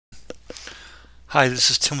Hi,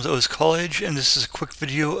 this is Tim with OS College, and this is a quick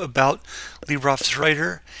video about LibreOffice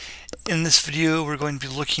Writer. In this video, we're going to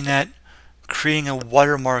be looking at creating a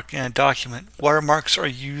watermark in a document. Watermarks are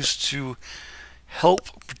used to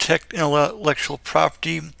help protect intellectual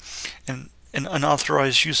property and an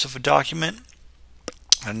unauthorized use of a document.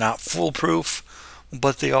 They're not foolproof,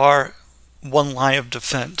 but they are one line of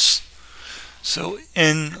defense. So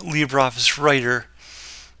in LibreOffice Writer,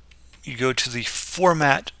 you go to the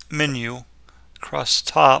Format menu across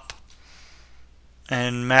the top,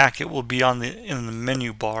 and Mac it will be in the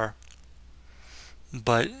menu bar,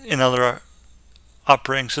 but in other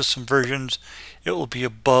operating system versions it will be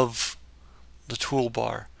above the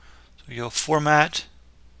toolbar. So you go Format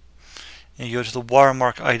and you go to the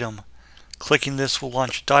watermark item. Clicking this will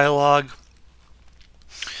launch a dialog,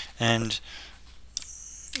 and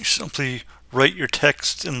you simply write your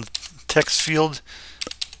text in the text field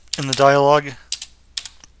in the dialog.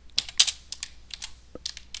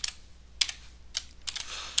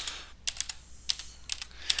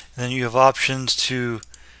 And then you have options to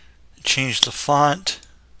change the font,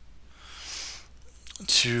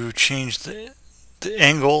 to change the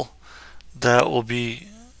angle that will be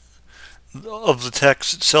of the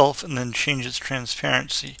text itself, and then change its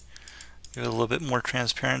transparency. Give it a little bit more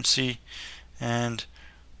transparency, and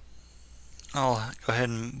I'll go ahead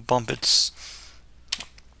and bump its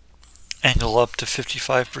angle up to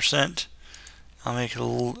 55%.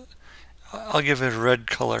 I'll give it a red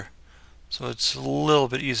color, so it's a little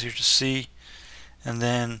bit easier to see. And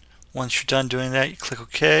then once you're done doing that, you click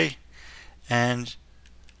OK, and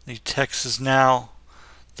the text is now,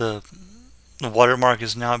 the watermark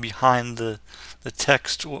is now behind the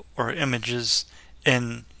text or images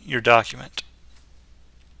in your document.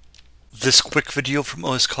 This quick video from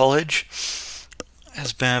OS College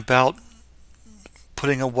has been about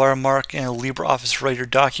putting a watermark in a LibreOffice Writer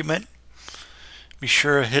document. Be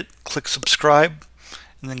sure to click subscribe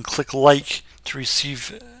and then click like to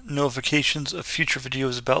receive notifications of future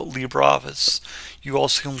videos about LibreOffice. You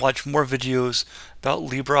also can watch more videos about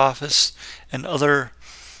LibreOffice and other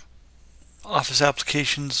Office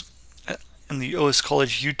applications in the OS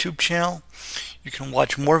College YouTube channel. You can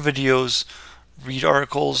watch more videos, read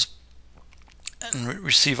articles, and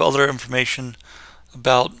receive other information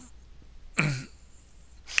about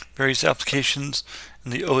various applications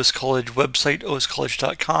in the OS College website,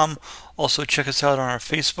 oscollege.com. Also check us out on our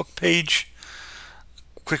Facebook page.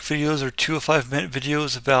 Quick videos are 2 to 5 minute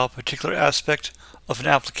videos about a particular aspect of an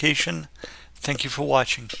application. Thank you for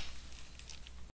watching.